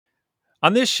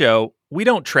On this show, we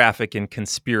don't traffic in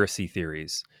conspiracy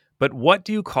theories. But what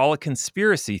do you call a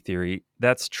conspiracy theory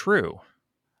that's true?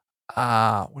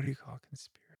 What do you call a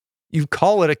conspiracy? You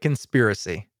call it a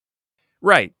conspiracy.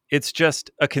 Right, it's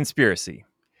just a conspiracy.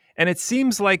 And it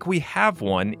seems like we have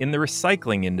one in the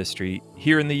recycling industry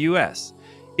here in the US.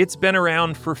 It's been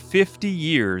around for 50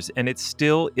 years and it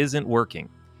still isn't working.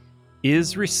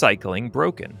 Is recycling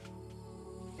broken?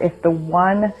 If the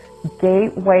one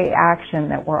gateway action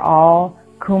that we're all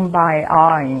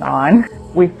kumbaya-ing on,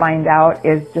 we find out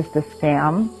is just a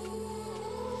scam,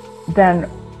 then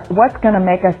what's going to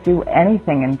make us do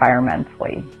anything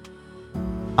environmentally?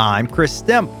 I'm Chris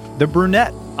Stemp, the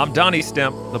brunette. I'm Donnie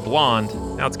Stemp, the blonde.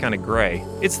 Now it's kind of gray.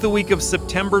 It's the week of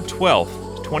September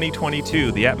 12th,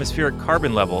 2022. The atmospheric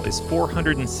carbon level is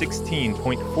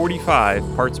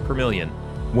 416.45 parts per million.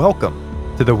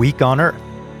 Welcome to the Week on Earth.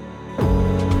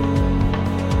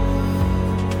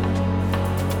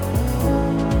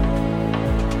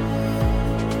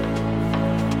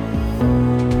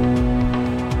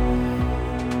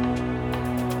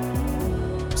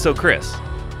 So, Chris.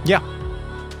 Yeah.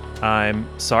 I'm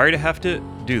sorry to have to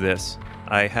do this.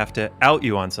 I have to out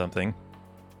you on something.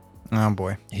 Oh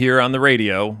boy. Here on the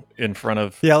radio in front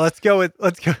of let's go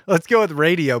with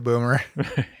Radio Boomer.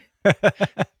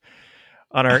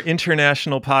 on our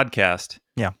international podcast.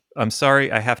 Yeah. I'm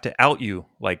sorry I have to out you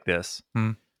like this.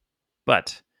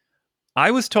 But I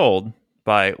was told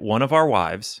by one of our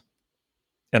wives,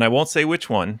 and I won't say which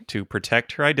one to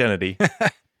protect her identity.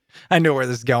 I know where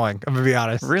this is going, I'm gonna be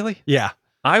honest. Really? Yeah.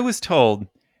 I was told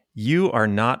you are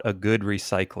not a good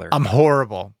recycler. I'm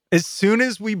horrible. As soon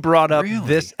as we brought up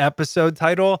this episode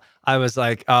title, I was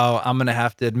like, oh, I'm going to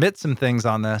have to admit some things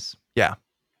on this. Yeah.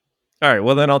 All right.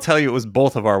 Well, then I'll tell you it was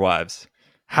both of our wives.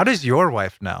 How does your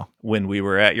wife know? When we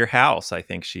were at your house, I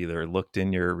think she either looked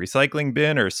in your recycling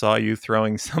bin or saw you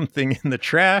throwing something in the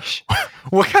trash.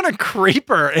 What kind of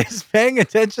creeper is paying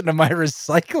attention to my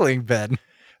recycling bin?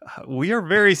 We are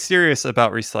very serious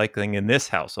about recycling in this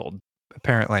household.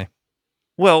 Apparently.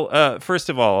 Well, first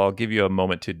of all, I'll give you a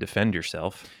moment to defend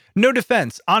yourself. No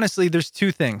defense. Honestly, there's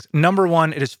two things. Number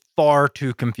one, it is far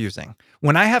too confusing.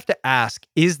 When I have to ask,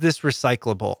 is this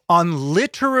recyclable on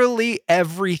literally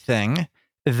everything,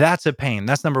 that's a pain.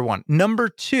 That's number one. Number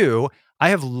two, I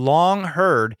have long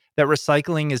heard that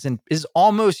recycling is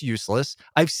almost useless.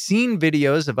 I've seen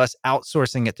videos of us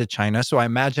outsourcing it to China, so I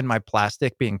imagine my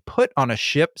plastic being put on a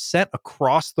ship sent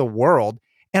across the world,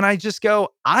 and I just go,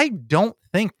 I don't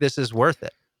think this is worth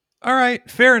it. All right,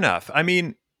 fair enough. I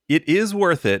mean, it is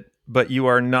worth it, but you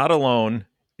are not alone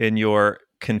in your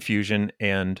confusion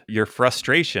and your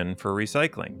frustration for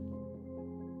recycling.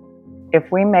 If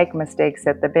we make mistakes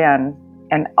at the bin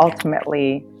and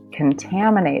ultimately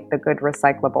contaminate the good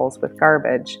recyclables with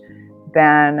garbage,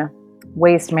 then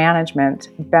Waste Management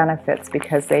benefits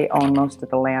because they own most of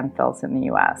the landfills in the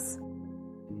U.S.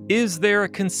 Is there a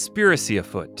conspiracy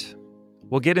afoot?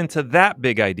 We'll get into that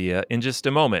big idea in just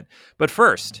a moment. But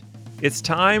first, it's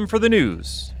time for the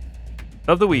news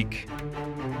of the week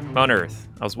on Earth.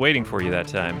 I was waiting for you that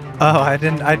time. Oh, I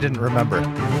didn't remember.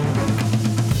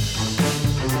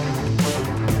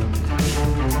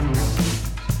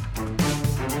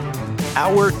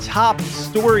 Our top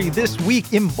story this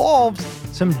week involves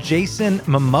some Jason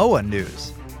Momoa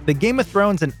news. The Game of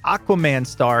Thrones and Aquaman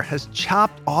star has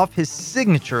chopped off his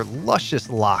signature luscious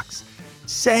locks,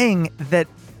 saying that,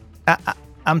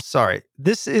 I'm sorry,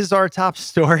 this is our top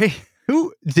story.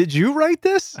 Who did you write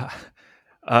this?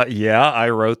 Yeah, I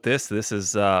wrote this. This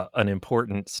is an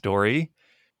important story.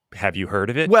 Have you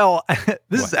heard of it? Well,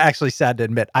 this is actually sad to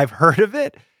admit. I've heard of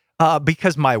it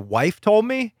because my wife told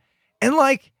me. And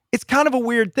it's kind of a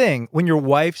weird thing when your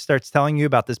wife starts telling you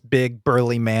about this big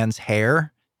burly man's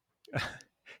hair.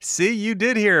 See, you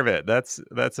did hear of it. That's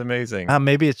amazing.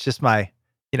 Maybe it's just my,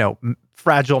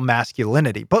 fragile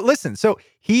masculinity. But listen, so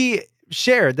he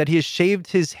shared that he has shaved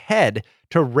his head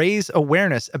to raise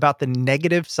awareness about the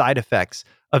negative side effects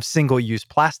of single-use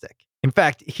plastic. In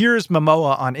fact, here's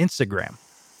Momoa on Instagram.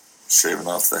 Shaving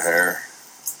off the hair.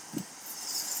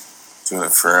 Doing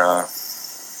it for,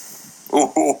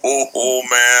 oh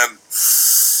man.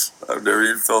 I've never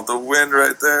even felt the wind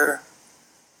right there.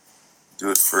 Do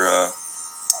it for,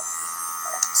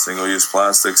 single-use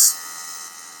plastics.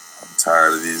 I'm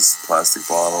tired of these plastic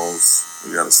bottles.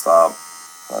 We gotta stop.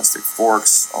 Plastic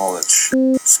forks, all that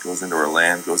shit just goes into our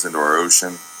land, goes into our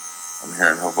ocean. I'm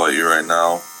hearing how about you right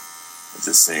now. I'm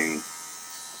just seeing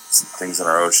some things in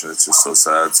our ocean. It's just so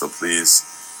sad. So please,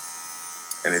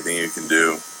 anything you can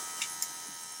do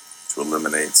to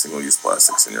eliminate single-use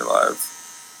plastics in your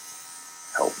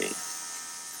life, help me.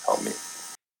 Help me.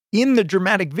 In the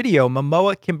dramatic video,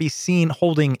 Momoa can be seen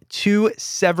holding 2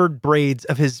 severed braids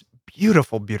of his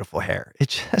beautiful, beautiful hair. It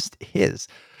just is.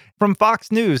 From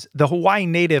Fox News, the Hawaii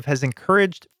native has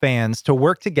encouraged fans to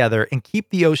work together and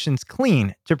keep the oceans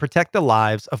clean to protect the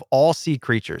lives of all sea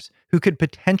creatures who could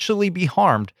potentially be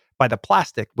harmed by the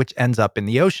plastic which ends up in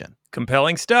the ocean.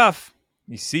 Compelling stuff.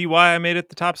 You see why I made it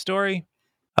the top story?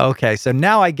 Okay, so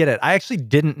now I get it. I actually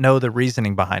didn't know the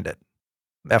reasoning behind it.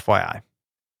 FYI.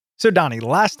 So, Donnie,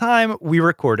 last time we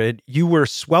recorded, you were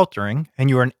sweltering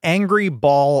and you were an angry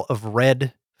ball of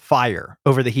red fire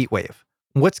over the heat wave.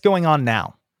 What's going on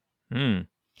now?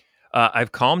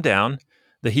 I've calmed down.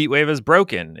 The heat wave is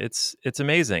broken. It's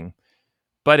amazing,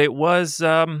 but it was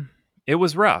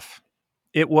rough.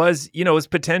 It was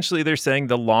potentially, they're saying,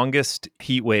 the longest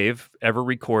heat wave ever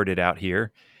recorded out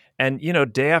here. And,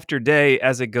 day after day,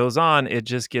 as it goes on, it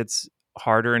just gets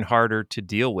harder and harder to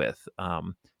deal with.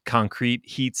 Concrete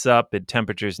heats up, and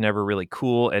temperatures never really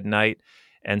cool at night.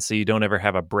 And so you don't ever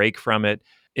have a break from it.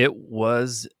 It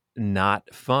was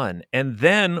not fun. And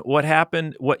then what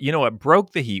happened, what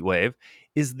broke the heat wave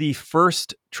is the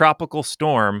first tropical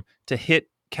storm to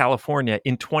hit California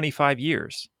in 25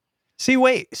 years. See,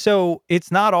 wait, so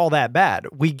it's not all that bad.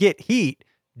 We get heat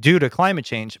due to climate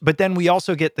change, but then we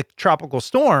also get the tropical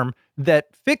storm that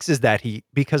fixes that heat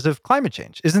because of climate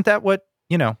change. Isn't that what,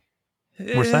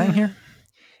 we're saying here?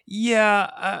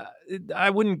 Yeah, I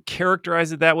wouldn't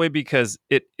characterize it that way because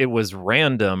it was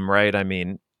random, right? I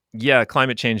mean, yeah,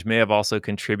 climate change may have also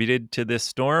contributed to this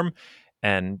storm,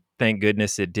 and thank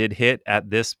goodness it did hit at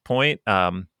this point.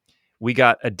 We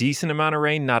got a decent amount of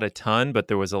rain, not a ton, but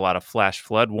there was a lot of flash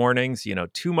flood warnings.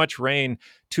 Too much rain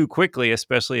too quickly,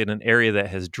 especially in an area that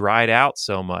has dried out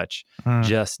so much,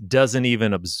 just doesn't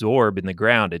even absorb in the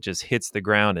ground. It just hits the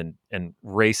ground and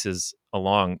races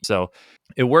along. So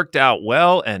it worked out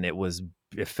well, and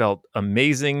it felt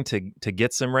amazing to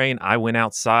get some rain. I went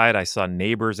outside. I saw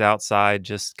neighbors outside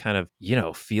just kind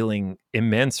of, feeling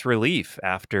immense relief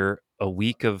after a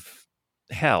week of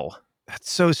hell. That's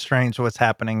so strange what's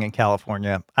happening in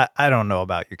California. I don't know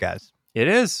about you guys. It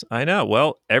is. I know.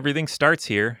 Well, everything starts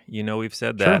here. We've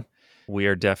said that. True. We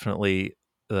are definitely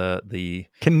the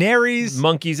canaries,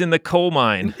 monkeys in the coal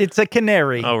mine. It's a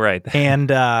canary. Oh, right. And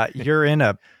you're in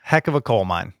a heck of a coal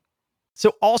mine.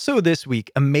 So also this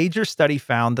week, a major study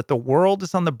found that the world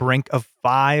is on the brink of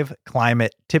 5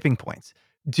 climate tipping points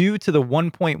due to the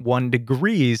 1.1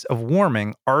 degrees of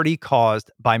warming already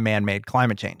caused by man-made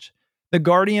climate change. The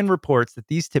Guardian reports that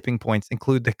these tipping points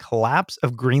include the collapse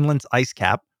of Greenland's ice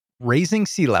cap, raising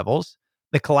sea levels,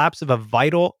 the collapse of a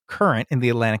vital current in the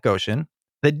Atlantic Ocean,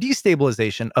 the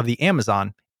destabilization of the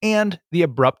Amazon, and the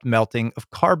abrupt melting of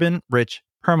carbon-rich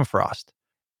permafrost.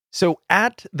 So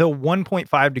at the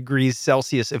 1.5 degrees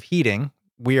Celsius of heating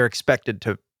we are expected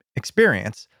to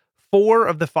experience, 4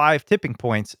 of the 5 tipping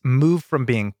points move from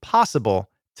being possible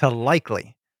to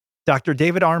likely. Dr.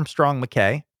 David Armstrong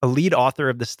McKay, a lead author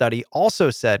of the study, also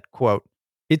said, quote,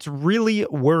 "It's really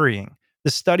worrying.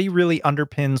 The study really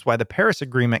underpins why the Paris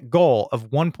Agreement goal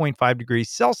of 1.5 degrees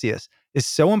Celsius is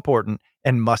so important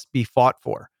and must be fought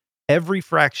for. Every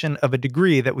fraction of a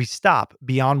degree that we stop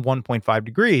beyond 1.5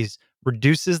 degrees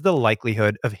reduces the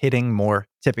likelihood of hitting more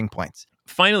tipping points."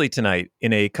 Finally tonight,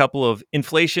 in a couple of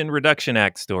Inflation Reduction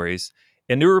Act stories,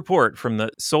 a new report from the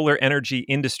Solar Energy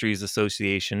Industries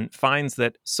Association finds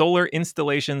that solar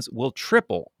installations will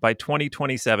triple by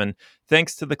 2027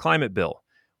 thanks to the climate bill,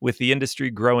 with the industry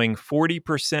growing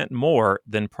 40% more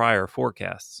than prior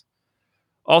forecasts.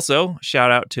 Also,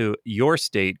 shout out to your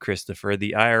state, Christopher.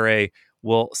 The IRA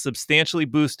will substantially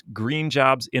boost green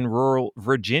jobs in rural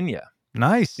Virginia.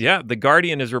 Nice. Yeah, The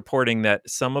Guardian is reporting that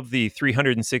some of the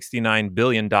 $369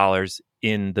 billion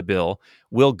in the bill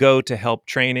will go to help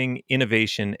training,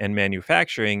 innovation, and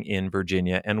manufacturing in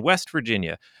Virginia and West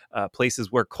Virginia, places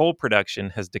where coal production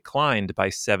has declined by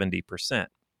 70%.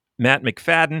 Matt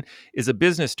McFadden is a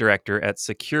business director at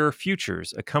Secure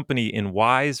Futures, a company in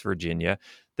Wise, Virginia,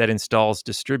 that installs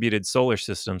distributed solar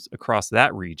systems across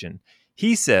that region.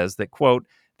 He says that, quote,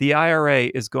 "The IRA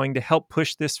is going to help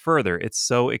push this further. It's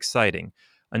so exciting.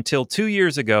 Until 2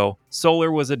 years ago,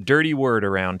 solar was a dirty word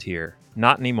around here.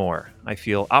 Not anymore. I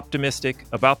feel optimistic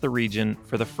about the region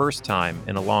for the first time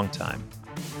in a long time."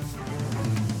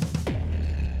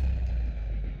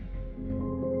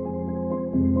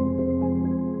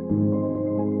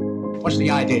 What's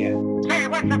the idea? Hey,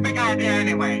 what's the big idea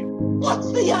anyway?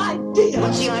 What's the idea?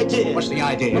 What's the idea? What's the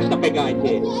idea? What's the big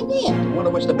idea? What's the idea? I wonder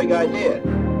what's the big idea?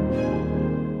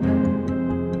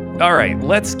 All right,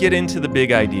 let's get into the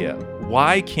big idea.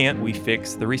 Why can't we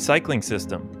fix the recycling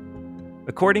system?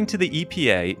 According to the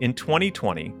EPA, in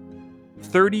 2020,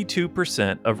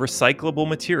 32% of recyclable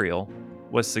material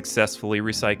was successfully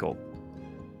recycled.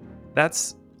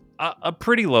 That's a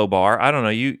pretty low bar. I don't know.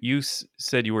 You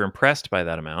said you were impressed by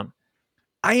that amount.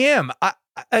 I am.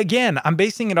 Again, I'm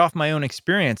basing it off my own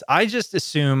experience. I just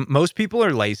assume most people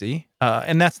are lazy,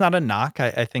 and that's not a knock.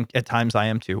 I think at times I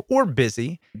am too, or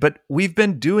busy. But we've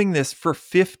been doing this for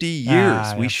 50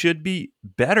 years. We Yeah. should be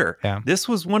better. Yeah. This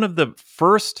was one of the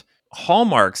first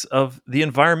hallmarks of the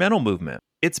environmental movement.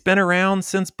 It's been around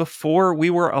since before we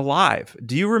were alive.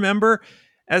 Do you remember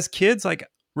as kids, like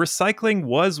recycling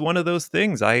was one of those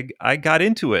things? I got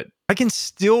into it. I can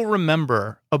still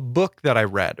remember a book that I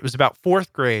read. It was about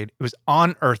fourth grade. It was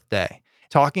on Earth Day,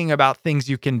 talking about things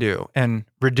you can do, and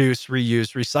reduce,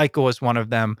 reuse, recycle is one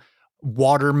of them.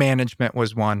 Water management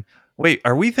was one. Wait,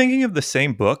 are we thinking of the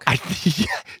same book?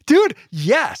 Dude,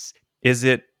 yes, Is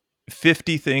it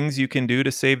 50 things you can do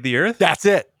to save the earth? that's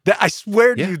it. I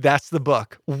swear to Yeah. you, that's the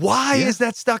book. Why Yeah. is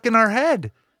that stuck in our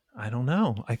head? I don't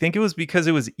know. I think it was because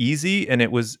it was easy and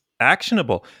it was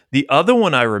actionable. The other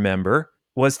one I remember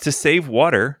was to save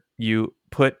water, you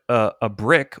put a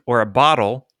brick or a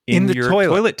bottle in the your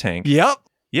toilet. toilet tank. Yep.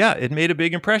 Yeah, it made a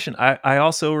big impression. I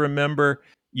also remember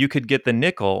you could get the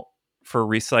nickel for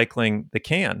recycling the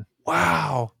can.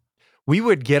 Wow. We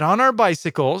would get on our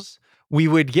bicycles, we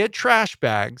would get trash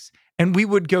bags, and we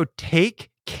would go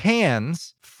take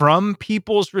cans from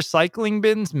people's recycling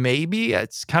bins. Maybe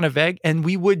it's kind of vague. And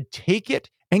we would take it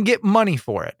and get money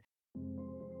for it.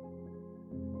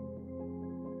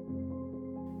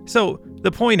 So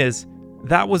the point is,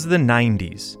 that was the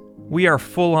 90s. We are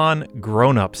full on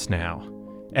grown-ups now.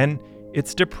 And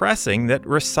it's depressing that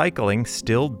recycling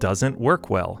still doesn't work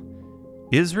well.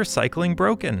 Is recycling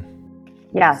broken?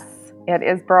 Yes, it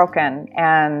is broken.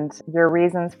 And your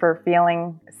reasons for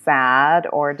feeling sad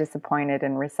or disappointed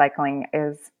in recycling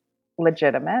is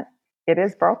legitimate. It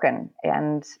is broken.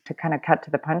 And to kind of cut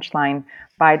to the punchline,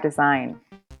 by design.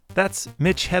 That's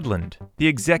Mitch Hedlund, the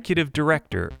executive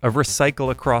director of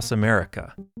Recycle Across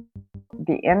America.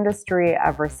 The industry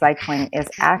of recycling is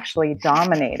actually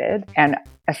dominated and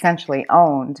essentially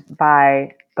owned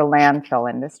by the landfill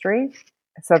industry.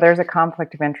 So there's a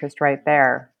conflict of interest right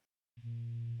there.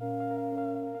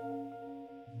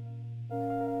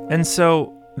 And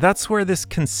so that's where this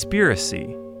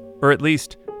conspiracy, or at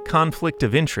least conflict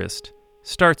of interest,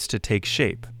 starts to take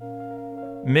shape.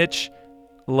 Mitch,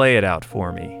 lay it out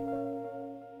for me.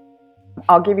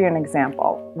 I'll give you an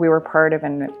example. We were part of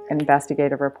an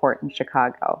investigative report in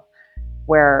Chicago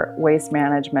where Waste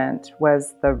Management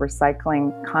was the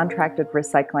contracted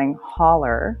recycling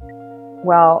hauler.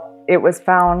 Well, it was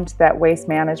found that Waste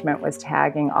Management was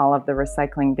tagging all of the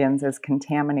recycling bins as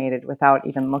contaminated without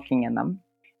even looking in them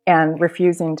and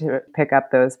refusing to pick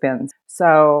up those bins.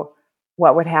 So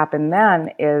what would happen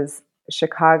then is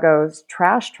Chicago's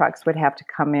trash trucks would have to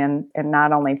come in and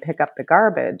not only pick up the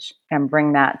garbage and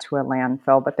bring that to a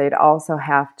landfill, but they'd also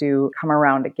have to come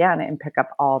around again and pick up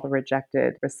all the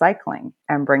rejected recycling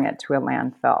and bring it to a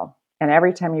landfill. And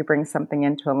every time you bring something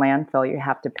into a landfill, you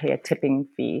have to pay a tipping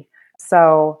fee.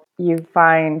 So you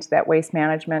find that Waste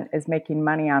Management is making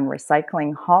money on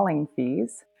recycling hauling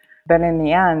fees. But in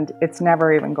the end, it's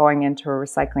never even going into a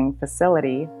recycling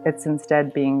facility. It's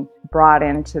instead being brought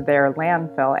into their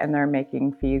landfill, and they're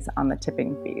making fees on the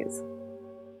tipping fees.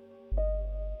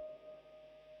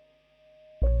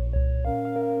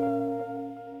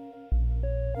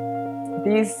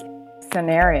 These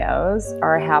scenarios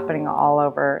are happening all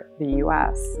over the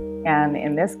US. And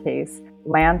in this case,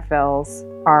 landfills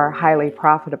are highly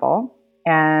profitable.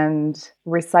 And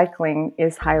recycling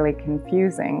is highly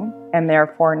confusing and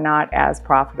therefore not as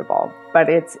profitable. But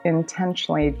it's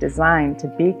intentionally designed to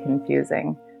be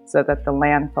confusing so that the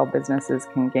landfill businesses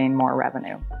can gain more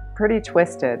revenue. Pretty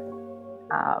twisted,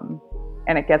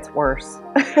 and it gets worse.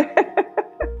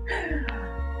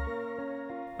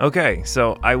 Okay,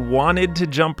 so I wanted to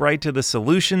jump right to the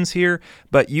solutions here,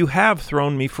 but you have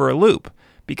thrown me for a loop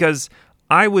because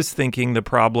I was thinking the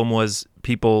problem was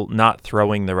people not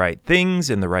throwing the right things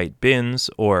in the right bins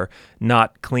or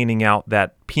not cleaning out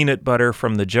that peanut butter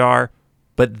from the jar.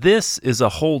 But this is a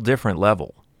whole different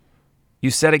level.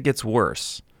 You said it gets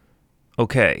worse.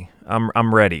 Okay,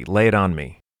 I'm ready. Lay it on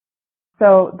me.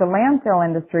 So the landfill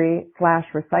industry /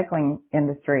 recycling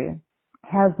industry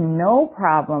has no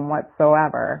problem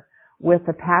whatsoever with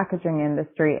the packaging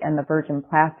industry and the virgin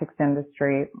plastics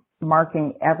industry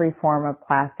marking every form of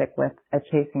plastic with a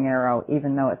chasing arrow,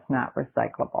 even though it's not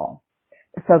recyclable.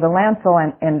 So the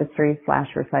landfill industry /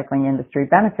 recycling industry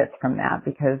benefits from that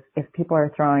because if people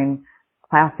are throwing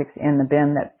plastics in the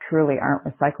bin that truly aren't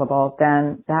recyclable,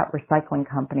 then that recycling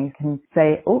company can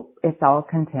say, oh, it's all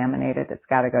contaminated. It's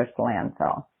got to go to the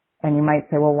landfill. And you might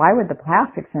say, well, why would the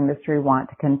plastics industry want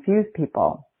to confuse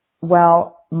people?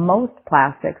 Well, most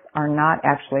plastics are not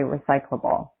actually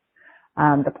recyclable.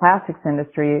 The plastics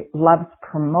industry loves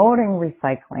promoting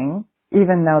recycling,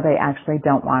 even though they actually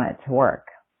don't want it to work.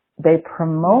 They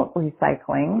promote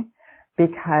recycling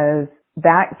because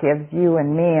that gives you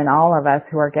and me and all of us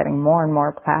who are getting more and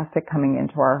more plastic coming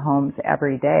into our homes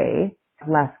every day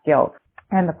less guilt.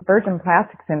 And the virgin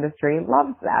plastics industry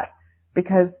loves that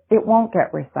because it won't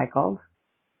get recycled.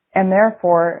 And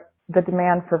therefore, the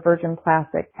demand for virgin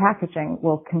plastic packaging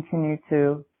will continue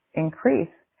to increase.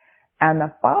 And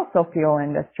the fossil fuel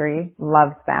industry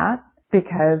loves that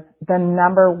because the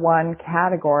number one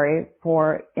category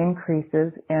for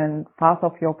increases in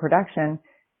fossil fuel production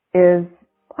is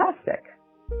plastic.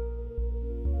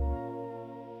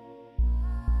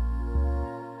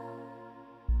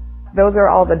 Those are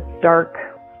all the dark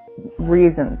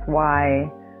reasons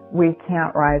why we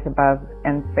can't rise above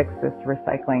and fix this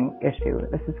recycling issue.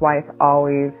 This is why it's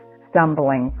always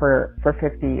stumbling for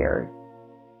 50 years.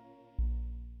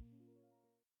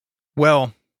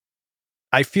 Well,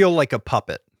 I feel like a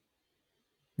puppet.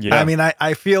 Yeah. I mean,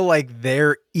 I feel like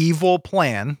their evil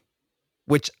plan,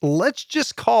 which let's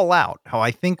just call out how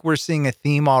I think we're seeing a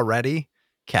theme already.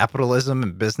 Capitalism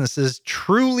and businesses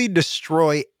truly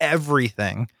destroy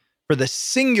everything for the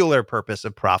singular purpose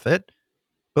of profit.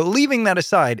 But leaving that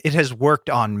aside, it has worked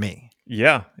on me.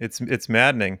 Yeah, it's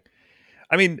maddening.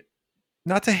 I mean,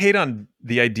 not to hate on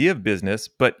the idea of business,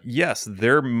 but yes,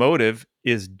 their motive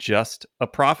is just a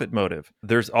profit motive.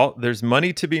 There's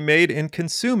money to be made in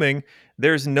consuming.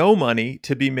 There's no money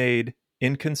to be made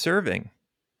in conserving.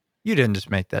 You didn't just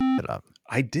make that shit up.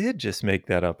 I did just make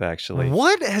that up, actually.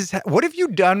 What have you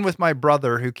done with my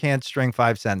brother who can't string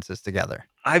 5 sentences together?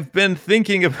 I've been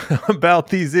thinking about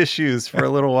these issues for a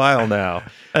little while now.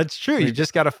 That's true. You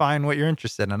just got to find what you're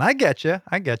interested in. I get you.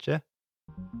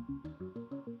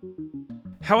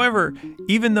 However,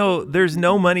 even though there's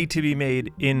no money to be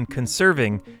made in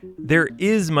conserving, there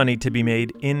is money to be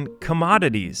made in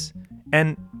commodities.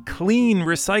 And clean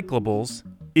recyclables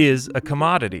is a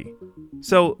commodity.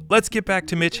 So let's get back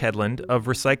to Mitch Hedlund of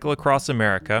Recycle Across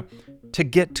America to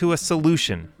get to a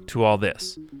solution to all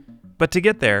this. But to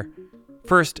get there,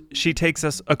 first she takes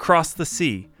us across the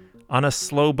sea on a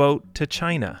slow boat to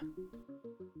China.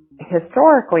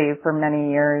 Historically, for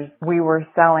many years, we were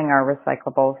selling our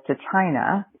recyclables to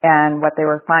China, and what they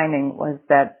were finding was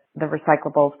that the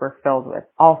recyclables were filled with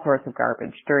all sorts of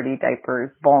garbage, dirty diapers,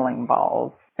 bowling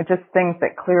balls, just things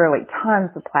that clearly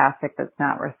tons of plastic that's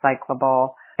not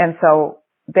recyclable. And so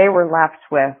they were left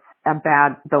with a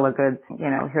bad bill of goods. You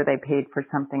know, here they paid for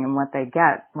something, and what they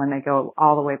get when they go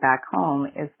all the way back home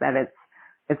is that it's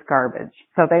garbage.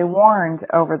 So they warned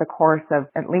over the course of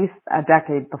at least a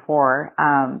decade before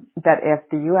that if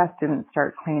the U.S. didn't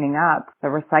start cleaning up the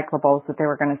recyclables, that they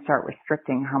were going to start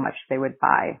restricting how much they would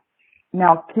buy.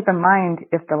 Now, keep in mind,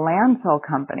 if the landfill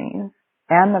companies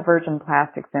and the virgin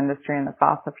plastics industry and the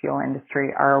fossil fuel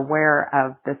industry are aware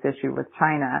of this issue with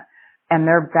China, and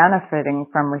they're benefiting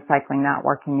from recycling not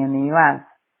working in the U.S.,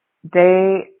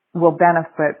 they will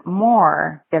benefit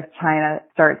more if China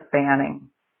starts banning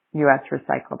U.S.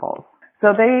 recyclables.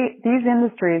 So these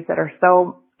industries that are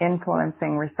so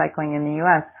influencing recycling in the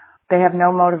U.S., they have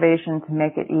no motivation to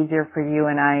make it easier for you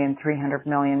and I and 300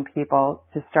 million people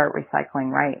to start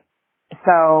recycling right.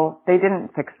 So they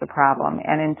didn't fix the problem.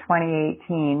 And in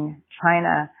 2018,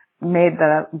 China made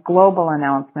the global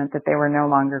announcement that they were no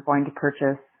longer going to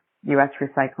purchase U.S.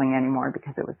 recycling anymore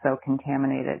because it was so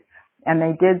contaminated. And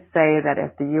they did say that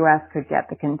if the U.S. could get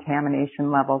the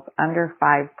contamination levels under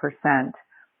 5%,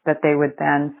 that they would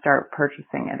then start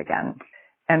purchasing it again.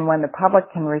 And when the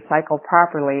public can recycle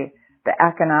properly, the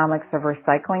economics of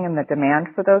recycling and the demand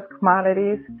for those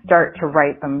commodities start to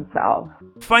right themselves.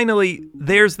 Finally,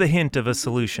 there's the hint of a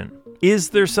solution. Is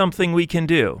there something we can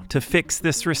do to fix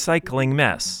this recycling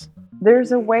mess?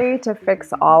 There's a way to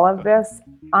fix all of this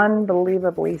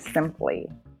unbelievably simply,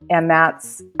 and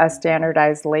that's a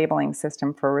standardized labeling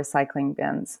system for recycling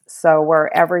bins. So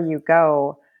wherever you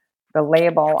go, the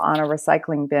label on a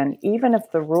recycling bin, even if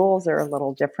the rules are a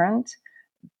little different,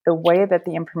 the way that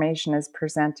the information is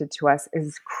presented to us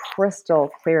is crystal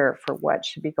clear for what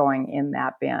should be going in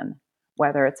that bin,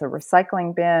 whether it's a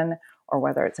recycling bin or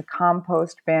whether it's a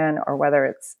compost bin or whether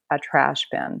it's a trash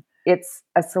bin. It's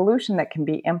a solution that can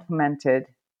be implemented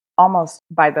almost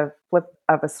by the flip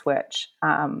of a switch.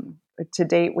 To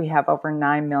date, we have over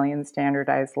 9 million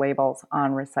standardized labels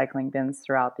on recycling bins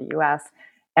throughout the U.S.,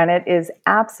 And it is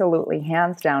absolutely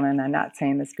hands down, and I'm not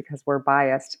saying this because we're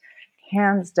biased,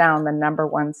 hands down the number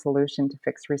one solution to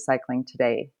fix recycling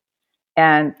today.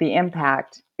 And the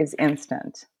impact is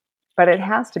instant. But it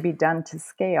has to be done to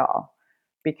scale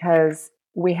because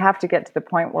we have to get to the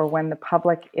point where when the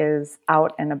public is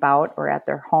out and about or at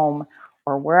their home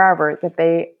or wherever, that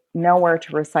they know where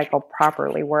to recycle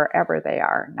properly wherever they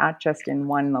are, not just in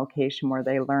one location where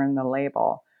they learn the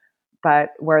label,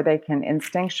 but where they can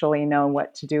instinctually know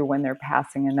what to do when they're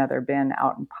passing another bin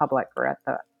out in public or at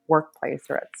the workplace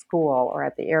or at school or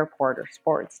at the airport or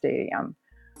sports stadium,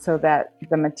 so that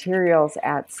the materials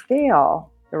at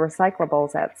scale, the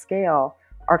recyclables at scale,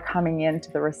 are coming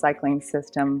into the recycling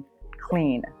system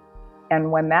clean.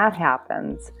 And when that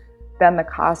happens, then the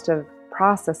cost of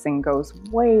processing goes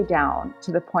way down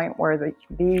to the point where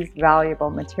these valuable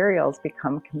materials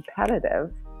become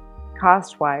competitive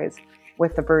cost-wise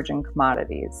with the virgin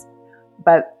commodities.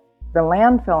 But the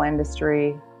landfill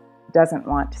industry doesn't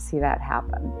want to see that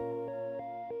happen.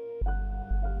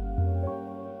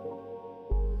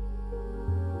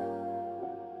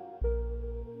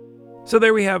 So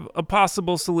there we have a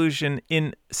possible solution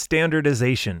in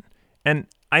standardization. And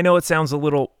I know it sounds a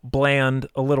little bland,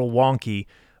 a little wonky,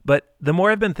 but the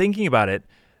more I've been thinking about it,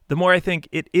 the more I think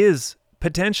it is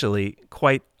potentially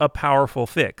quite a powerful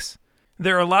fix.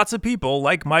 There are lots of people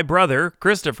like my brother,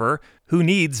 Christopher, who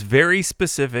needs very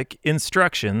specific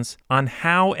instructions on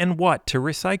how and what to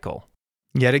recycle.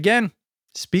 Yet again,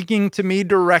 speaking to me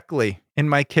directly in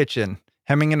my kitchen,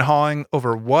 hemming and hawing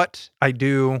over what I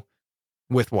do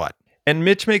with what. And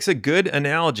Mitch makes a good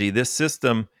analogy. This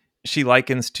system she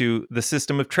likens to the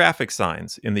system of traffic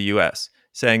signs in the US,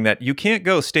 saying that you can't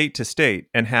go state to state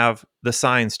and have the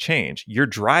signs change. You're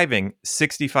driving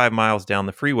 65 miles down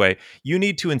the freeway. You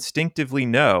need to instinctively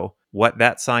know what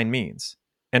that sign means.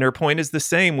 And her point is the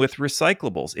same with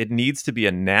recyclables. It needs to be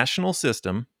a national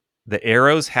system. The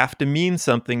arrows have to mean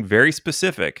something very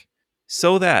specific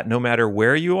so that no matter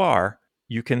where you are,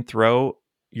 you can throw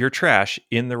your trash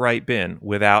in the right bin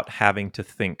without having to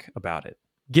think about it.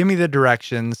 Give me the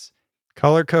directions,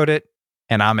 color code it,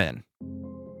 and I'm in.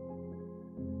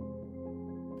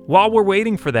 While we're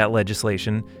waiting for that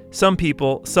legislation, some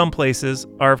people, some places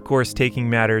are of course taking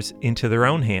matters into their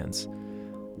own hands.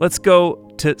 Let's go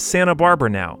to Santa Barbara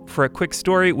now for a quick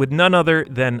story with none other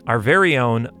than our very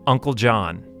own Uncle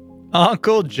John.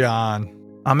 Uncle John.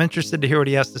 I'm interested to hear what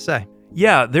he has to say.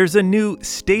 Yeah, there's a new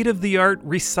state-of-the-art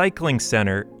recycling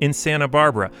center in Santa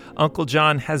Barbara. Uncle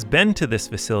John has been to this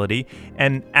facility,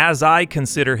 and as I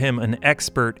consider him an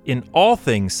expert in all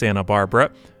things Santa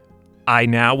Barbara, I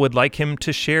now would like him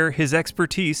to share his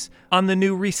expertise on the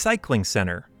new recycling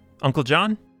center. Uncle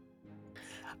John?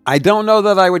 I don't know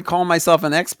that I would call myself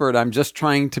an expert. I'm just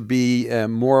trying to be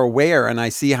more aware, and I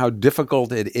see how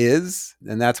difficult it is,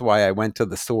 and that's why I went to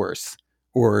the source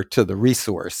or to the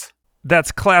resource.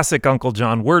 That's classic Uncle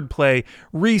John wordplay.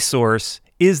 Resource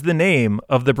is the name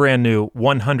of the brand new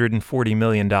 $140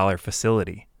 million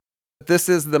facility. This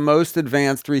is the most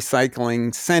advanced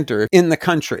recycling center in the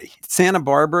country. Santa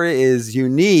Barbara is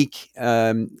unique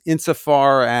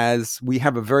insofar as we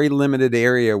have a very limited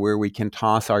area where we can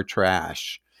toss our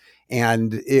trash.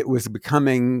 And it was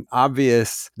becoming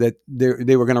obvious that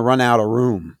they were going to run out of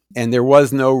room. And there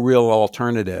was no real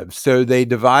alternative. So they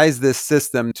devised this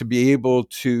system to be able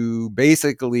to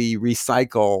basically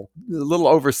recycle a little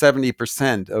over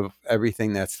 70% of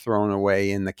everything that's thrown away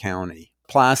in the county.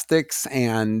 Plastics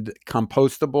and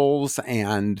compostables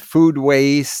and food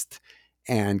waste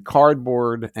and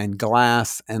cardboard and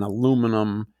glass and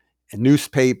aluminum and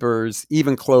newspapers,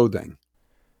 even clothing.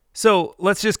 So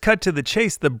let's just cut to the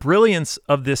chase. The brilliance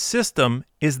of this system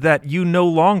is that you no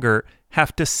longer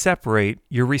have to separate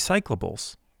your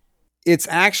recyclables. It's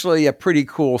actually a pretty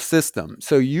cool system.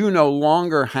 So you no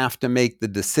longer have to make the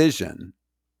decision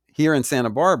here in Santa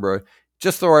Barbara,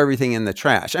 just throw everything in the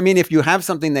trash. I mean, if you have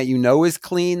something that you know is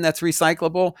clean that's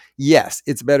recyclable, yes,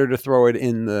 it's better to throw it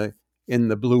in the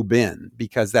blue bin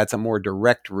because that's a more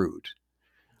direct route.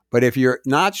 But if you're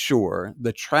not sure,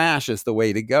 the trash is the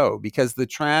way to go because the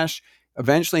trash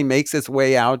eventually makes its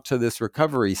way out to this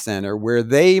recovery center where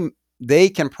they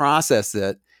can process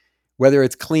it, whether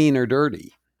it's clean or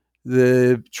dirty.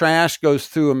 The trash goes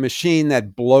through a machine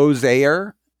that blows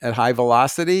air at high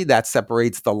velocity. That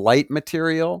separates the light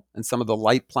material and some of the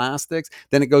light plastics.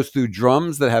 Then it goes through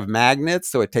drums that have magnets,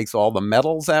 so it takes all the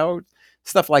metals out,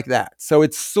 stuff like that. So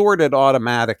it's sorted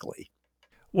automatically.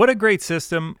 What a great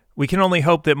system. We can only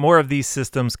hope that more of these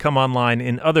systems come online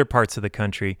in other parts of the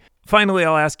country. Finally,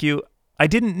 I'll ask you, I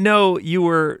didn't know you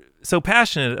were so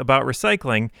passionate about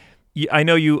recycling. I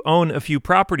know you own a few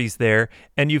properties there,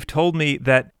 and you've told me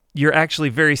that you're actually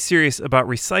very serious about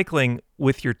recycling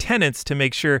with your tenants to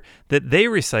make sure that they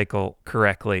recycle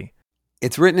correctly.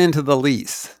 It's written into the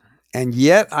lease. And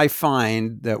yet I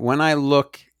find that when I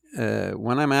look,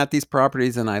 when I'm at these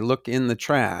properties and I look in the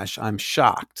trash, I'm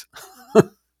shocked.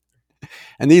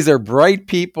 And these are bright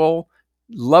people,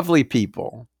 lovely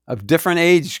people of different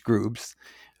age groups.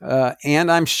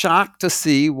 And I'm shocked to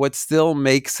see what still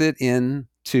makes it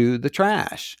into the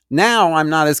trash. Now I'm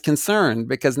not as concerned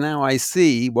because now I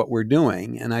see what we're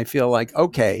doing and I feel like,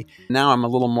 okay, now I'm a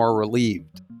little more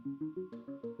relieved.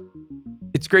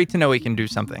 It's great to know we can do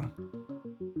something.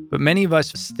 But many of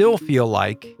us still feel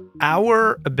like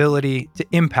our ability to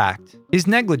impact is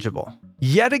negligible.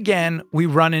 Yet again, we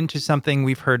run into something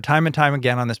we've heard time and time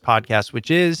again on this podcast,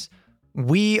 which is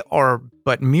we are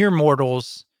but mere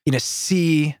mortals in a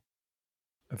sea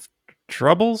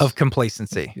Troubles? of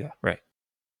complacency. Yeah, right.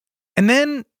 And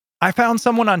then I found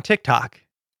someone on TikTok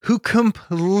who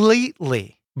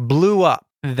completely blew up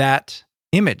that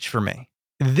image for me.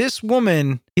 This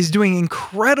woman is doing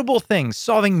incredible things,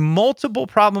 solving multiple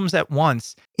problems at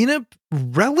once in a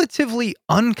relatively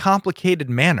uncomplicated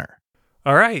manner.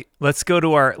 All right, let's go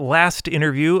to our last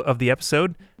interview of the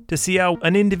episode to see how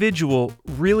an individual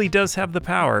really does have the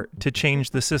power to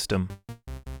change the system.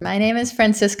 My name is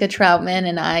Francisca Troutman,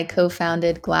 and I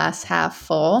co-founded Glass Half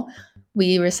Full.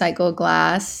 We recycle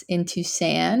glass into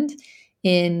sand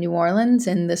in New Orleans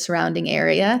and the surrounding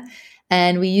area,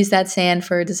 and we use that sand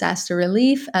for disaster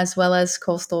relief as well as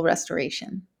coastal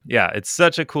restoration. Yeah, it's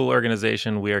such a cool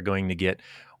organization. We are going to get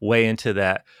way into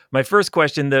that. My first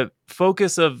question, the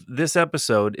focus of this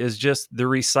episode is just the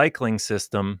recycling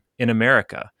system in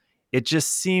America. It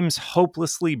just seems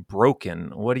hopelessly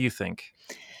broken. What do you think?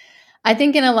 I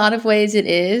think in a lot of ways it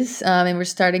is, and we're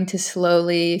starting to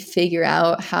slowly figure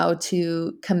out how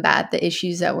to combat the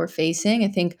issues that we're facing. I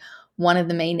think one of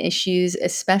the main issues,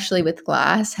 especially with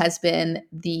glass, has been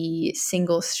the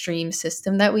single stream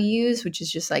system that we use, which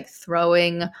is just like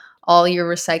throwing all your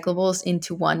recyclables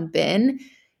into one bin.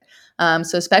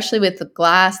 So especially with the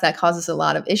glass, that causes a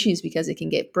lot of issues because it can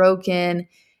get broken,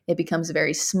 it becomes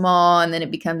very small, and then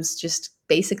it becomes just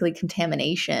basically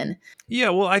contamination. Yeah,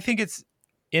 well, I think it's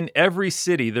in every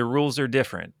city, the rules are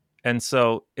different. And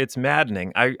so it's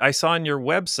maddening. I saw on your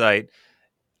website,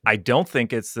 I don't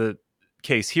think it's the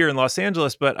case here in Los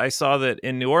Angeles, but I saw that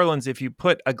in New Orleans, if you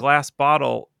put a glass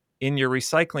bottle in your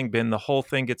recycling bin, the whole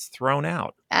thing gets thrown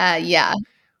out. Yeah.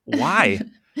 Why?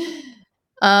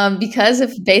 Because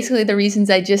of basically the reasons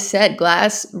I just said.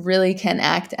 Glass really can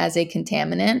act as a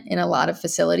contaminant in a lot of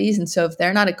facilities. And so if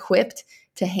they're not equipped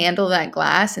to handle that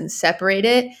glass and separate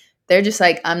it, they're just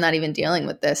like, I'm not even dealing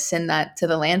with this. Send that to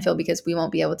the landfill because we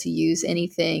won't be able to use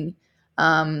anything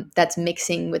that's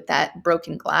mixing with that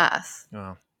broken glass.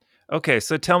 Oh. Okay,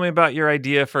 so tell me about your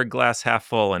idea for Glass Half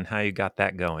Full and how you got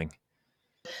that going.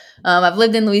 I've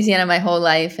lived in Louisiana my whole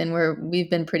life, and we've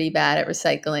been pretty bad at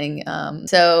recycling.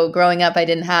 So growing up, I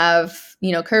didn't have,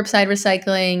 curbside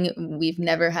recycling. We've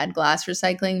never had glass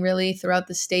recycling really throughout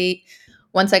the state.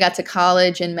 Once I got to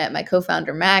college and met my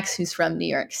co-founder, Max, who's from New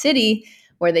York City,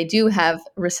 where they do have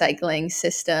recycling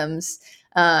systems,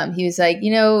 he was like,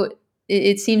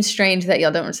 it seems strange that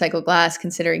y'all don't recycle glass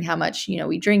considering how much,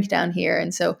 we drink down here.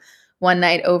 And so one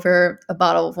night over a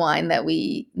bottle of wine that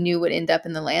we knew would end up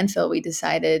in the landfill, we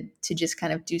decided to just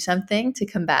kind of do something to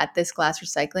combat this glass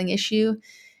recycling issue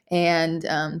and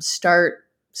start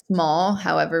small,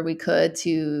 however we could,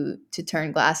 to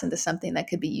turn glass into something that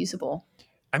could be usable.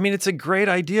 I mean, it's a great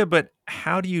idea, but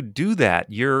how do you do that?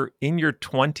 You're in your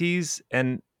 20s,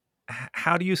 and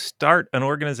how do you start an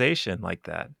organization like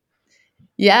that?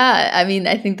 Yeah, I mean,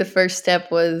 I think the first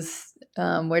step was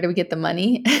where do we get the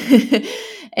money?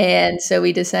 And so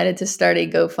we decided to start a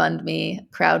GoFundMe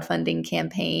crowdfunding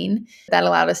campaign that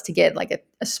allowed us to get like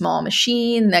a small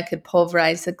machine that could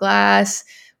pulverize the glass.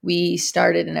 We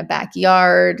started in a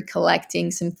backyard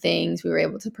collecting some things. We were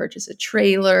able to purchase a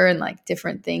trailer and like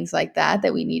different things like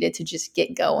that we needed to just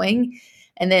get going.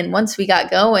 And then once we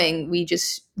got going, we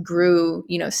just grew,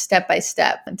 step by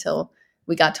step until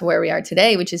we got to where we are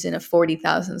today, which is in a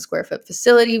 40,000 square foot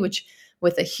facility, which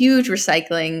with a huge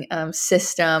recycling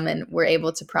system, and we're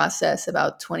able to process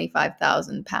about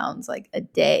 25,000 pounds like a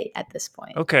day at this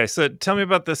point. Okay, so tell me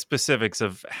about the specifics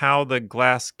of how the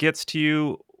glass gets to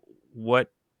you,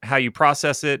 how you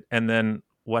process it, and then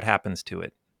what happens to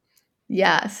it.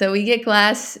 Yeah, so we get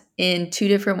glass in two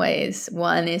different ways.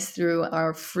 One is through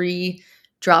our free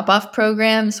drop-off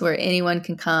programs where anyone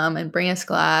can come and bring us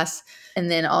glass,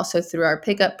 and then also through our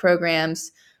pickup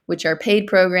programs, which are paid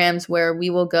programs where we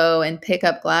will go and pick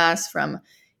up glass from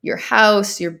your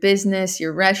house, your business,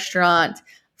 your restaurant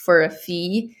for a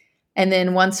fee. And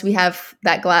then once we have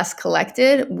that glass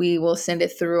collected, we will send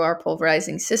it through our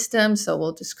pulverizing system. So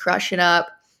we'll just crush it up.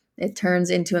 It turns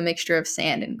into a mixture of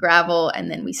sand and gravel, and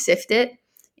then we sift it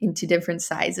into different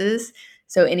sizes.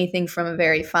 So anything from a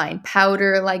very fine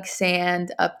powder like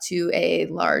sand up to a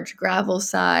large gravel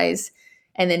size.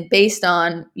 And then based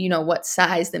on, what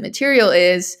size the material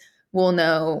is, we'll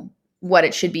know what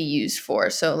it should be used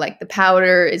for. So like the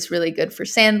powder is really good for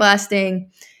sandblasting.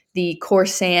 The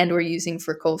coarse sand we're using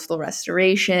for coastal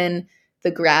restoration.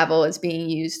 The gravel is being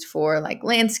used for like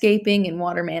landscaping and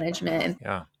water management.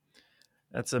 Yeah,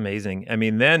 that's amazing. I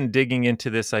mean, then digging into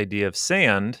this idea of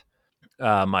sand,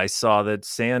 I saw that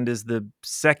sand is the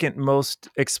second most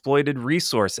exploited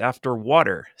resource after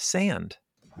water. Sand.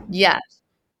 Yeah.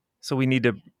 So we need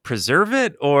to preserve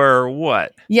it, or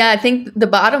what? Yeah, I think the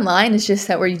bottom line is just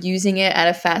that we're using it at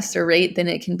a faster rate than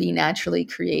it can be naturally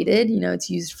created. It's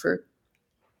used for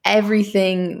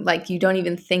everything, like you don't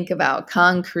even think about: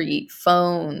 concrete,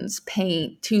 phones,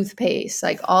 paint, toothpaste,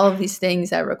 like all of these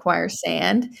things that require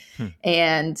sand.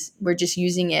 And we're just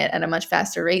using it at a much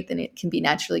faster rate than it can be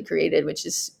naturally created, which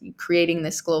is creating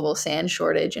this global sand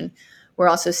shortage. And we're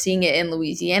also seeing it in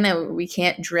Louisiana, where we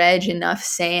can't dredge enough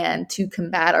sand to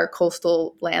combat our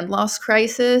coastal land loss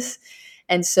crisis.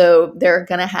 And so there are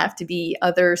going to have to be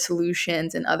other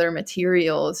solutions and other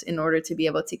materials in order to be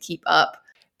able to keep up.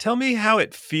 Tell me how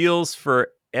it feels for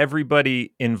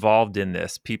everybody involved in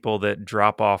this, people that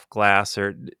drop off glass,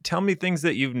 or tell me things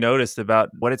that you've noticed about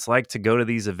what it's like to go to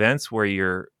these events where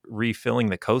you're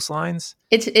refilling the coastlines.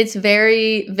 It's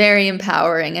very, very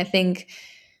empowering. I think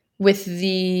with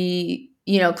the,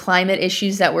 climate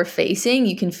issues that we're facing,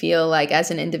 you can feel like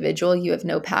as an individual, you have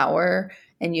no power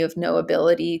and you have no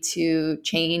ability to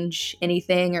change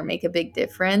anything or make a big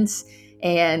difference.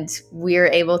 And we're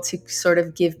able to sort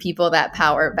of give people that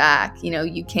power back.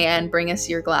 You can bring us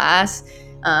your glass.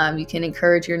 You can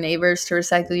encourage your neighbors to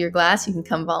recycle your glass. You can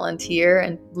come volunteer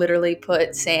and literally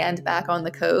put sand back on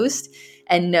the coast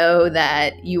and know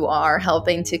that you are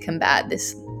helping to combat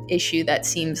this issue that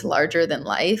seems larger than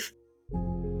life.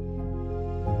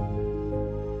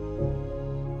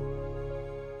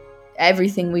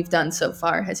 Everything we've done so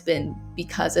far has been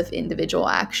because of individual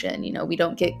action. We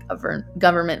don't get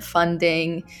government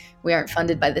funding. We aren't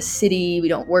funded by the city. We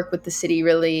don't work with the city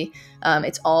really.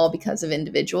 It's all because of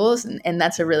individuals. And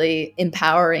that's a really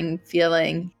empowering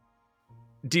feeling.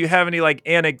 Do you have any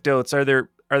anecdotes? Are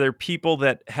there people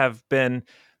that have been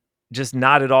just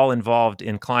not at all involved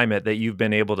in climate that you've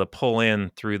been able to pull in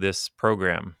through this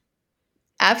program?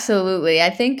 Absolutely.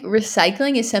 I think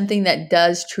recycling is something that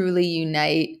does truly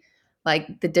unite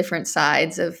the different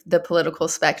sides of the political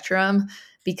spectrum,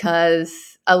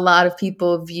 because a lot of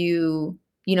people view,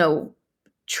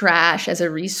 trash as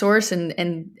a resource. And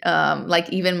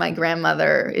even my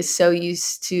grandmother is so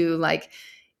used to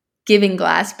giving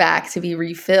glass back to be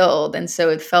refilled. And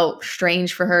so it felt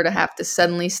strange for her to have to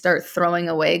suddenly start throwing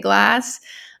away glass.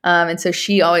 And so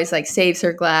she always saves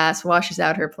her glass, washes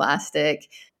out her plastic,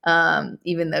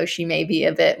 even though she may be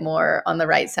a bit more on the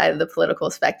right side of the political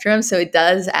spectrum. So it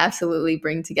does absolutely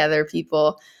bring together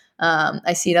people.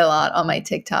 I see it a lot on my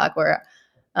TikTok where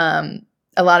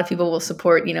a lot of people will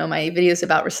support, my videos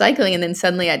about recycling. And then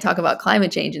suddenly I talk about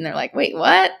climate change and they're like, wait,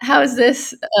 what? How is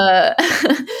this?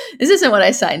 This isn't what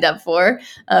I signed up for,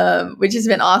 which has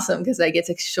been awesome because I get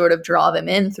to sort of draw them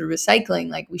in through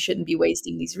recycling. We shouldn't be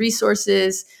wasting these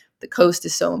resources. The coast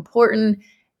is so important.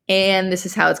 And this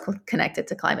is how it's connected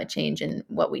to climate change and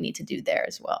what we need to do there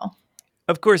as well.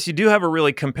 Of course, you do have a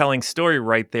really compelling story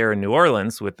right there in New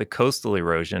Orleans with the coastal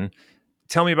erosion.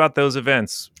 Tell me about those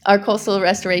events. Our coastal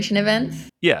restoration events?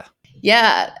 Yeah.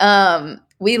 Yeah.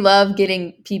 We love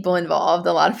getting people involved.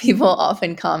 A lot of people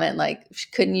often comment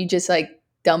couldn't you just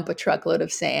dump a truckload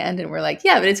of sand? And we're like,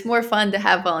 yeah, but it's more fun to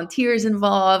have volunteers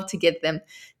involved, to get them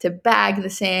to bag the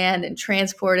sand and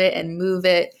transport it and move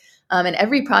it. And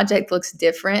every project looks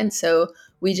different. So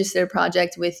we just did a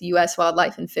project with U.S.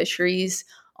 Wildlife and Fisheries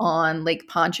on Lake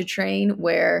Pontchartrain,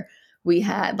 where we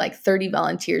had 30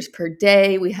 volunteers per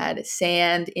day. We had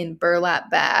sand in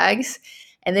burlap bags.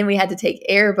 And then we had to take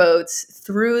airboats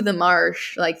through the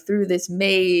marsh, through this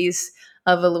maze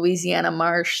of a Louisiana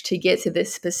marsh to get to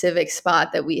this specific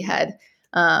spot that we had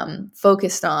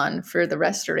focused on for the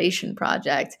restoration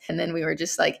project. And then we were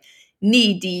just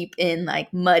knee deep in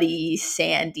muddy,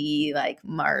 sandy,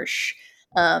 marsh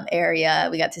area.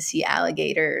 We got to see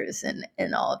alligators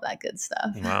and all of that good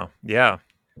stuff. Wow. Yeah.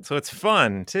 So it's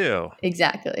fun too.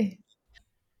 Exactly.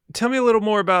 Tell me a little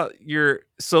more about your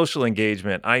social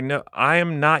engagement. I know I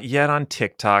am not yet on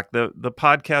TikTok. The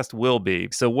podcast will be.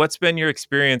 So what's been your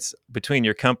experience between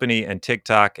your company and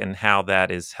TikTok and how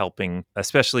that is helping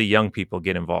especially young people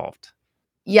get involved?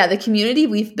 Yeah, the community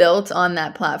we've built on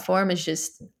that platform is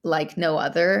just like no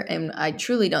other. And I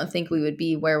truly don't think we would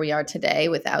be where we are today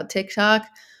without TikTok.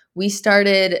 We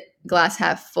started Glass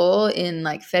Half Full in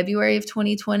like February of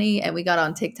 2020, and we got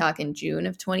on TikTok in June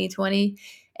of 2020.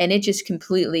 And it just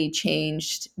completely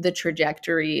changed the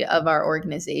trajectory of our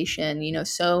organization. You know,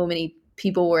 so many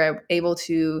people were able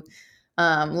to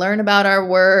learn about our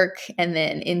work and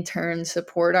then in turn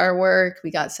support our work. We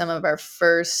got some of our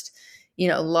first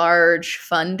large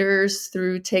funders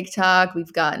through TikTok.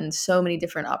 We've gotten so many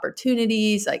different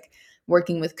opportunities, like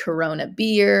working with Corona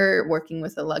Beer, working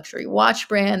with a luxury watch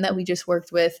brand that we just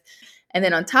worked with. And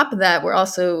then on top of that, we're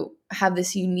also have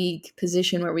this unique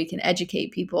position where we can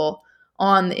educate people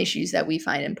on the issues that we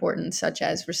find important, such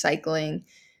as recycling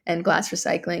and glass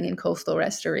recycling and coastal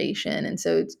restoration. And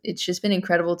so it's just been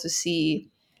incredible to see.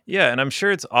 Yeah, and I'm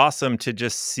sure it's awesome to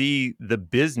just see the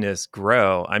business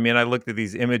grow. I mean, I looked at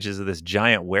these images of this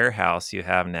giant warehouse you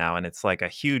have now, and it's like a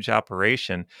huge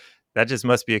operation. That just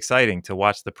must be exciting to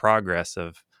watch the progress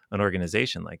of an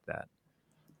organization like that.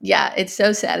 Yeah, it's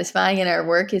so satisfying, and our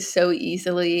work is so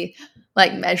easily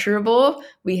like measurable.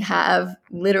 We have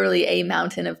literally a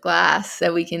mountain of glass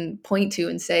that we can point to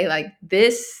and say like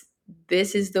this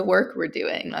is the work we're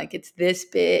doing. Like it's this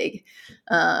big.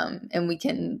 And we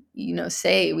can,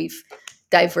 say we've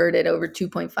diverted over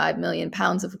 2.5 million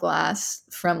pounds of glass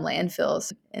from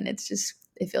landfills, and it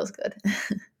feels good.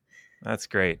 That's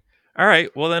great. All right.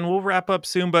 Well, then we'll wrap up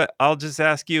soon, but I'll just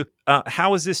ask you,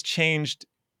 how has this changed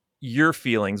your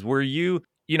feelings? Were you,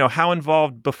 how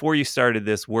involved before you started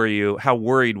this were you? How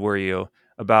worried were you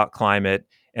about climate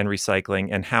and recycling?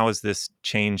 And how has this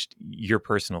changed your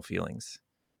personal feelings?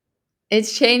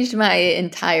 It's changed my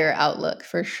entire outlook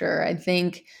for sure. I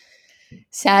think,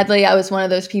 sadly, I was one of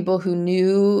those people who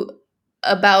knew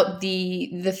about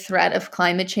the threat of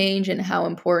climate change and how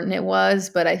important it was,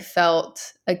 but I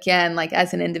felt, again, like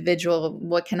as an individual,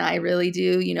 what can I really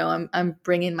do? I'm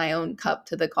bringing my own cup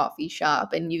to the coffee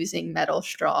shop and using metal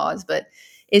straws, but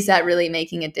is that really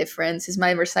making a difference? Is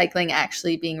my recycling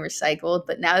actually being recycled?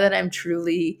 But now that I'm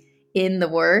truly in the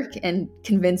work and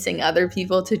convincing other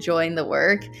people to join the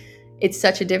work, it's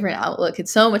such a different outlook.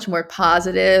 It's so much more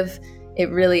positive. It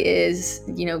really is,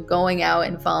 going out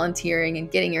and volunteering and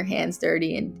getting your hands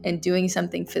dirty and doing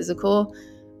something physical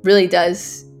really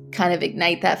does kind of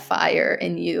ignite that fire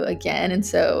in you again. And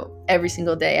so every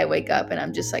single day I wake up and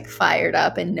I'm just like fired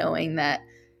up and knowing that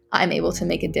I'm able to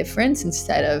make a difference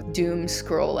instead of doom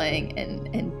scrolling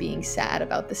and being sad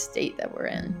about the state that we're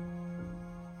in.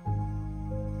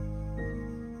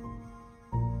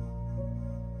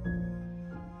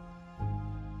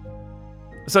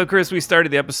 So, Chris, we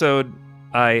started the episode.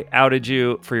 I outed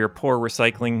you for your poor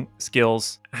recycling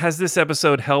skills. Has this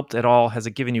episode helped at all? Has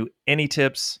it given you any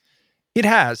tips? It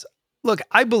has. Look,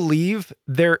 I believe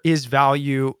there is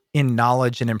value in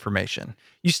knowledge and information.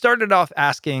 You started off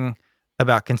asking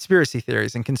about conspiracy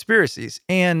theories and conspiracies,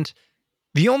 and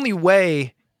the only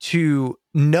way to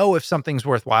know if something's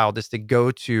worthwhile is to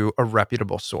go to a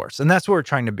reputable source, and that's what we're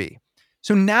trying to be.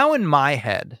 So now in my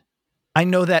head, I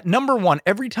know that number one,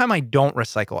 every time I don't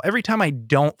recycle, every time I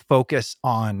don't focus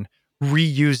on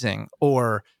reusing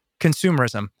or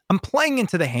consumerism, I'm playing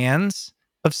into the hands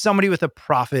of somebody with a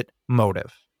profit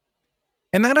motive.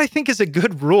 And that I think is a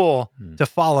good rule to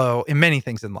follow in many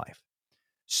things in life.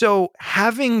 So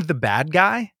having the bad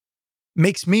guy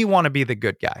makes me want to be the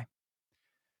good guy.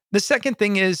 The second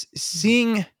thing is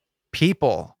seeing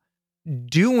people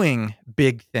doing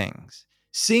big things,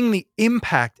 seeing the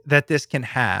impact that this can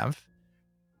have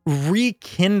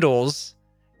rekindles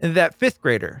that fifth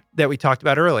grader that we talked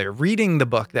about earlier, reading the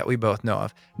book that we both know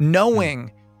of,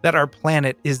 knowing that our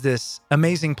planet is this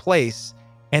amazing place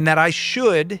and that I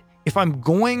should, if I'm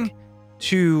going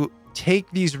to take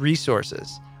these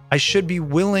resources, I should be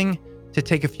willing to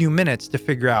take a few minutes to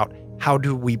figure out how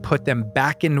do we put them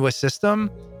back into a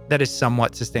system that is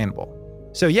somewhat sustainable.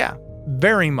 So yeah,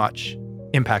 very much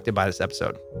impacted by this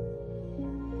episode.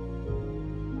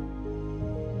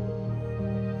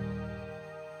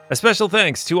 A special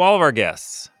thanks to all of our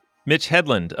guests, Mitch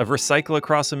Hedlund of Recycle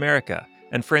Across America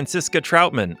and Francisca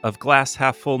Troutman of Glass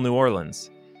Half Full New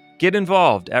Orleans. Get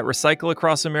involved at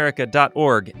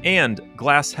recycleacrossamerica.org and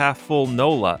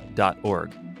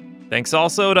glasshalffullnola.org. Thanks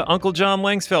also to Uncle John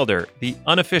Langsfelder, the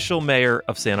unofficial mayor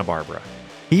of Santa Barbara.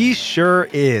 He sure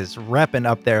is repping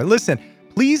up there. Listen,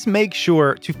 please make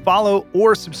sure to follow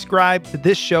or subscribe to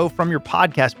this show from your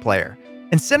podcast player.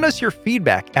 And send us your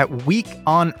feedback at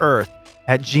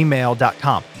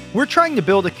weekonearth@gmail.com. We're trying to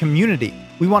build a community.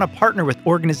 We want to partner with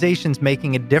organizations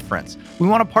making a difference. We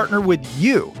want to partner with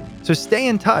you. So stay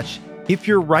in touch. If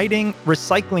you're writing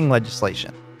recycling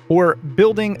legislation or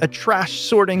building a trash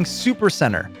sorting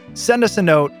supercenter, send us a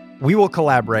note. We will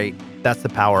collaborate. That's the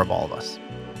power of all of us.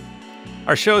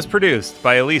 Our show is produced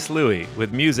by Elise Louie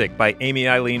with music by Amy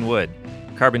Eileen Wood.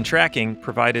 Carbon tracking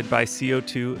provided by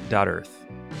CO2.Earth.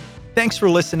 Thanks for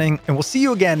listening, and we'll see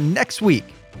you again next week,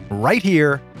 right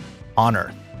here on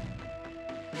Earth.